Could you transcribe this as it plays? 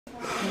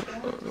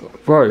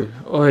Bro,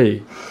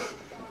 oi.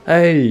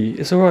 Hey,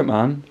 it's alright,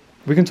 man.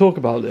 We can talk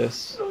about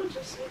this. I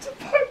just need to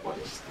pack my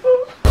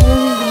stuff.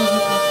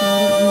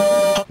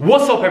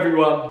 What's up,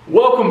 everyone?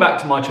 Welcome back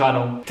to my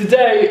channel.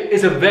 Today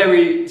is a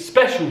very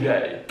special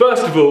day.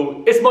 First of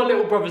all, it's my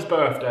little brother's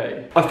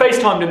birthday. I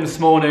FaceTimed him this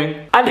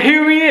morning, and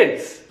here he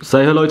is.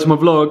 Say hello to my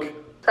vlog.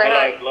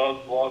 Hello,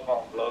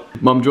 vlog,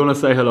 vlog. Mum, do you want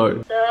to say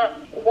hello?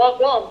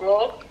 Wagwan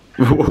vlog.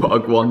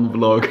 Wagwan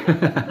vlog.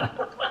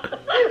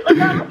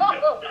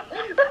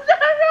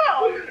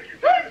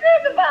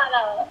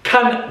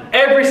 Can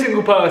every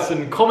single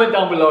person comment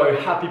down below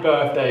happy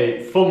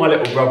birthday for my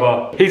little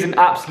brother? He's an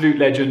absolute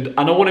legend and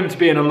I want him to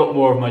be in a lot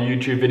more of my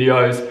YouTube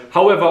videos.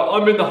 However,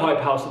 I'm in the hype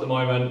house at the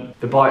moment,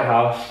 the bite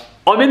house.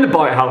 I'm in the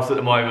bite house at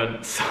the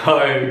moment,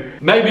 so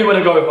maybe when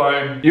I go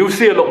home, you'll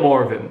see a lot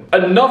more of him.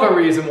 Another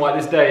reason why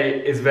this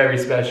day is very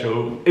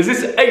special is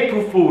this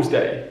April Fool's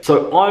Day.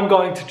 So I'm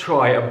going to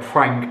try and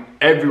prank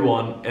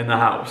everyone in the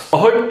house. I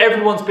hope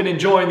everyone's been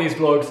enjoying these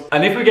vlogs,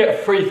 and if we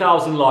get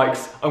 3,000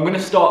 likes, I'm gonna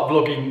start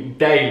vlogging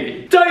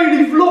daily.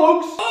 Daily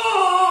vlogs!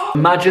 Oh!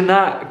 Imagine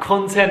that,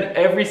 content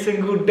every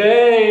single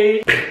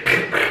day.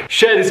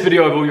 Share this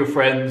video with all your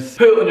friends.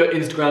 Put it on your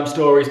Instagram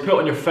stories, put it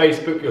on your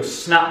Facebook, your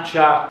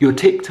Snapchat, your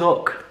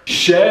TikTok.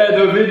 Share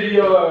the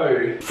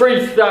video.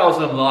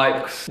 3,000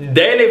 likes,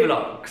 daily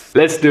vlogs.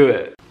 Let's do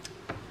it.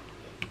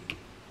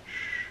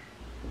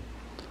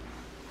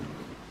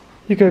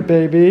 You go,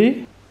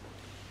 baby.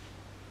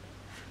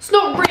 It's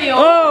not real.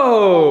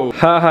 Oh!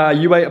 Haha,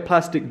 you ate a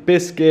plastic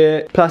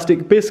biscuit.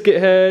 Plastic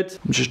biscuit head.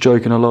 I'm just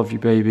joking, I love you,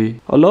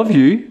 baby. I love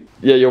you.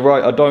 Yeah, you're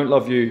right, I don't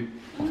love you.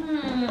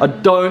 I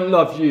don't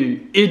love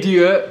you,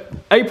 idiot.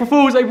 April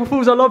Fools,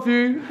 I love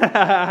you.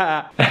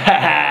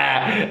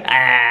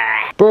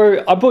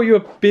 Bro, I bought you a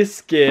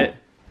biscuit.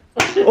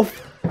 Oh,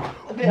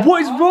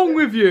 what is wrong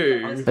with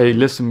you? Hey,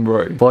 listen,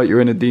 bro. Fight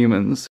your inner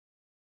demons.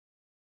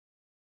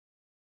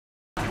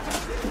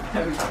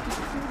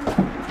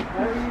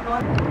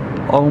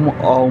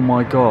 Oh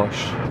my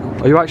gosh.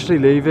 Are you actually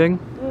leaving?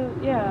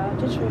 Yeah,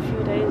 just for a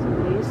few days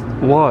at least.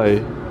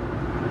 Why?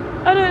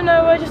 I don't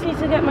know, I just need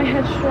to get my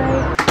head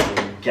straight.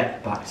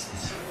 Get back to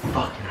this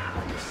fucking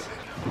house.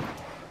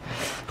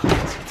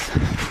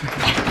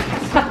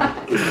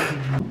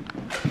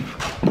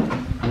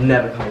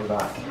 Never coming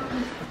back.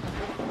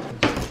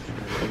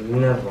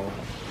 Never.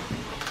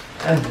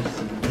 Ever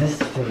see this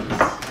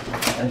face.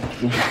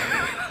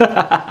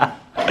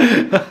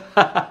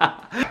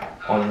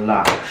 On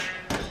latch.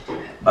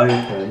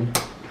 Open.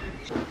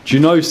 Do you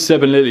know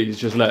Seb and Lily's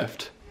just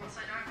left?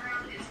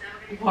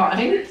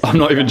 Why? I'm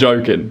not even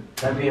joking.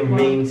 They're being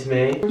mean to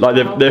me. Like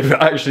they've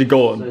actually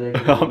gone.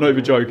 I'm not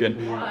even joking.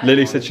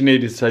 Lily said she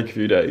needed to take a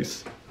few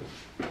days.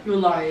 You're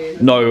lying.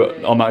 No,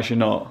 I'm actually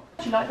not.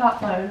 Do you like that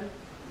though?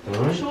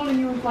 Surely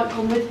you would like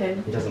come with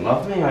him. He doesn't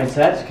love me. I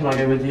said, can I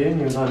go with you? And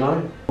he was like,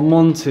 no.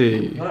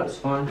 Monty. No, it's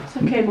fine. It's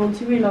okay,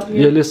 Monty, we love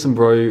you. Yeah, listen,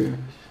 bro.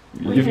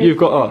 You've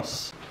got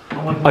us.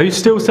 Are you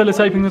still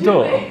sellotaping the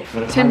door?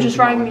 Tim just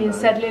rang me and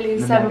said Lily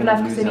and Seb have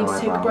left because they need to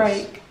take a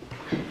break.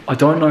 I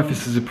don't know if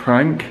this is a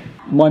prank.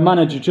 My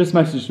manager just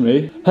messaged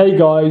me. Hey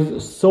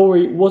guys,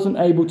 sorry, wasn't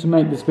able to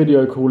make this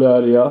video call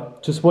earlier.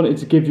 Just wanted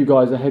to give you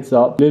guys a heads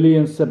up. Lily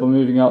and Seb are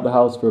moving out the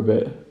house for a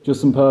bit.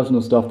 Just some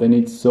personal stuff they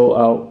need to sort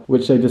out,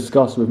 which they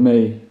discussed with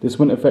me. This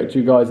wouldn't affect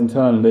you guys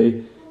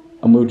internally,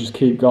 and we'll just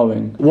keep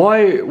going.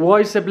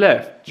 Why Seb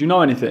left? Do you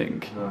know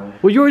anything? No.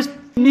 Well, you're his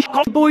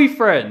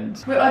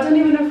boyfriend. Wait, I don't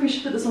even know if we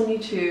should put this on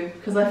YouTube,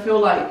 because I feel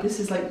like this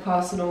is like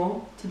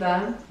personal to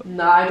them.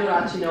 Nah, I don't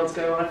actually know what's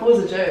going on. I thought it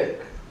was a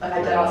joke. Like,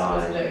 I don't ask if it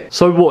was a joke.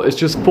 So what, it's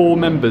just 4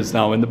 members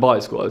now in the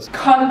bite squad?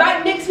 Come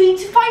back next week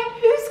to find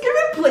who's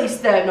gonna replace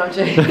them. Not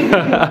joking.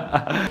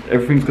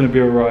 Everything's gonna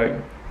be alright.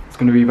 It's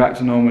gonna be back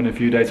to normal in a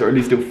few days, or at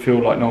least it'll feel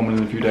like normal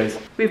in a few days.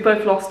 We've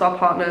both lost our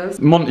partners.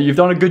 Monty, you've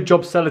done a good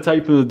job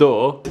sellotaping the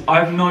door.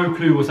 I have no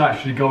clue what's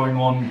actually going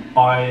on.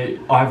 I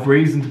have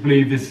reason to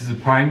believe this is a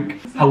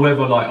prank.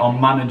 However, like, our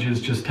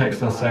managers just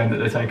text us saying that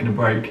they're taking a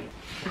break.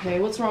 Okay,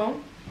 what's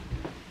wrong?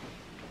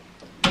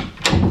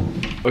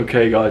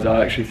 Okay guys,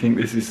 I actually think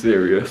this is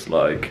serious.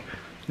 Like,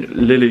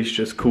 Lily's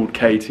just called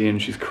Katie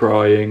and she's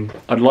crying.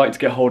 I'd like to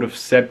get hold of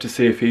Seb to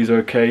see if he's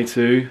okay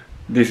too.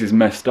 This is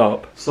messed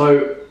up.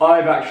 So,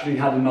 I've actually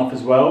had enough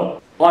as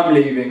well. I'm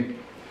leaving.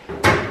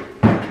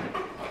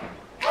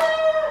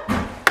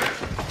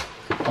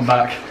 I'm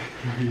back.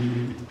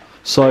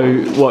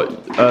 So,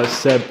 what,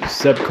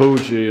 Seb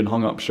called you and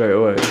hung up straight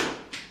away?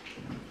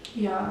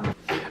 Yeah.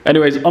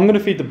 Anyways, I'm gonna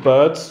feed the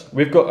birds.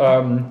 We've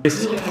got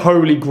this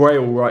holy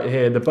grail right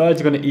here. The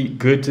birds are gonna eat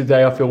good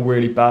today. I feel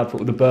really bad for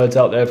all the birds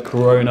out there with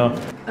corona.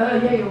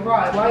 Yeah, you're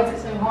right. Why is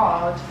it so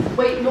hard?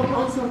 Wait, knock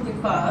on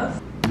something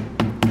first.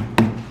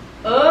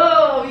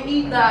 Oh, we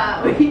eat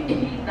that. We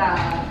eat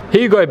that.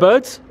 Here you go,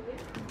 birds.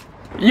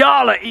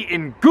 Y'all are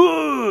eating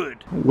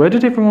good. Where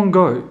did everyone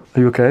go? Are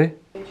you okay?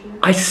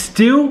 I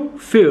still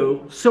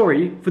feel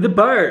sorry for the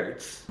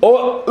birds.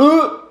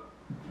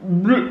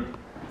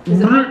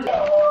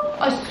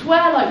 I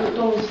swear like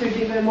McDonald's food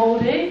being very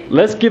mouldy.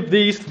 Let's give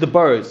these to the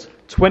birds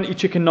 20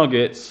 chicken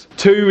nuggets,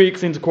 2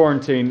 weeks into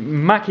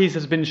quarantine. Mackey's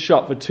has been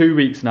shut for 2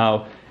 weeks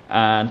now,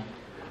 and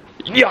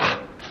yeah!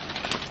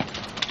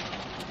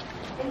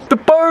 The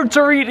birds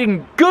are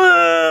eating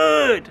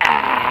good!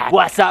 Ah,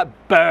 what's up,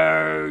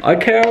 bird? I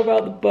care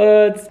about the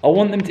birds. I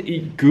want them to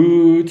eat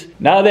good.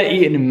 Now they're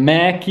eating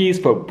Mackey's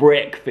for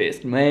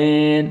breakfast,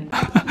 man.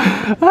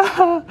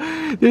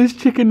 There's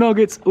chicken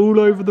nuggets all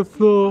over the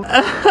floor.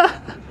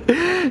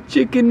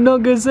 Chicken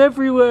nuggets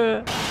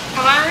everywhere.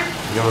 Hello?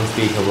 You're on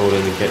speaker all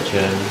in the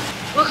kitchen.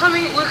 We're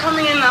coming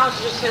in now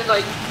to just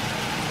like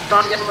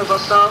start to get some of our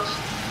stuff.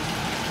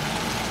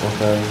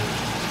 Okay.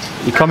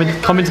 You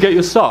coming to get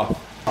your stuff?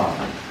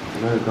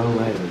 No, go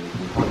away then.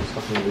 You can't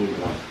stop me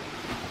leaving.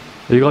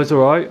 Are you guys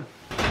alright?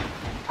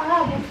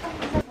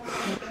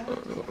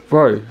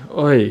 Bro,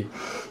 oi.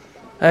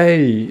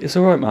 Hey, it's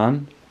alright,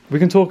 man. We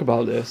can talk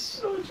about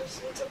this. I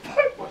just need to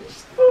pack my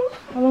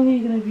stuff. How long are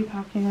you going to be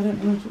packing? I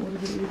don't know what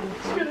it is.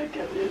 I'm gonna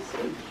get this.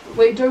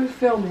 Wait, don't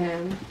film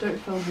him. Don't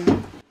film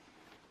him.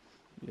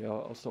 Yeah,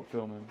 I'll stop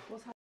filming.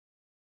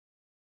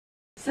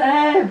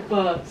 Seb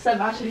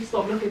actually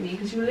stopped looking at me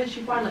because you were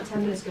literally fine like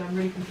 10 minutes ago. I'm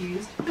really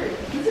confused.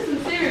 This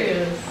isn't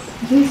serious.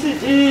 Yes,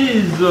 it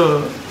is.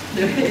 No,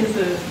 it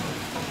isn't.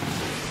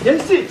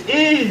 Yes, it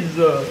is.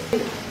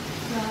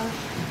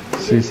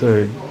 See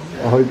soon.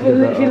 I hope you I get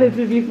literally better. lived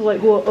with you for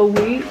like, what, a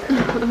week?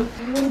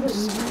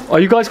 Are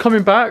you guys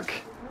coming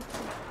back?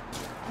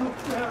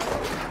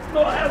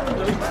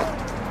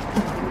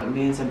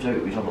 Me and Seb joke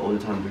with each other all the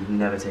time, we've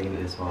never taken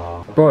it this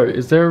far. Bro,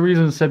 is there a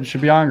reason Seb should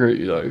be angry at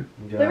you though?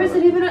 Yeah, There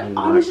isn't even a,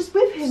 I was just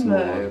with him small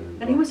though,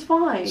 argument, and he was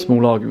fine.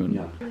 Small argument.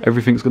 Yeah.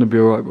 Everything's gonna be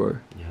alright, bro.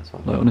 Yeah, it's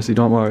fine. Like, honestly,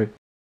 don't worry.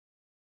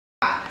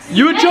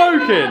 You were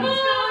joking!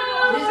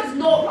 This is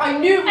not, I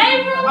knew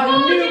it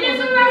wasn't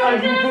real.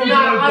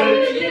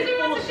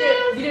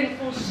 You didn't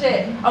full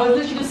shit. I was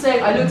literally just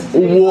saying, I looked at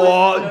you.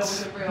 What? It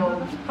wasn't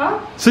real.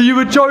 Huh? So you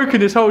were joking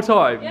this whole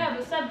time? Yeah,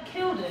 but Seb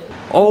killed it.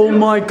 Oh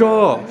my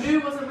gosh. I knew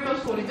it wasn't real,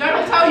 Shorty. Don't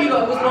I tell you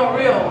that it was not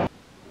real?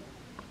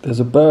 There's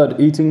a bird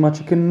eating my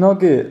chicken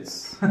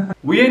nuggets.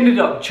 We ended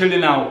up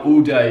chilling out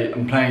all day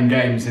and playing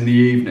games in the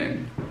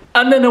evening.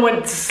 And then I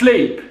went to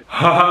sleep.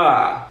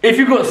 Haha. If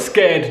you got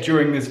scared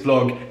during this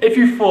vlog, if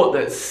you thought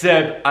that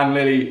Seb and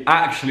Lily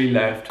actually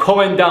left,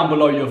 comment down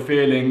below your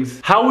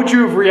feelings. How would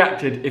you have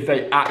reacted if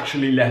they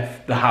actually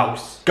left the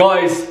house?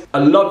 Guys, I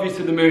love you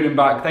to the moon and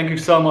back. Thank you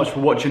so much for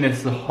watching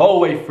this the whole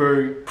way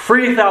through.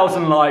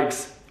 3,000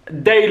 likes,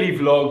 daily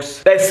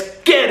vlogs. Let's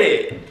get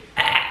it.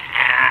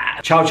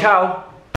 Ciao, ciao.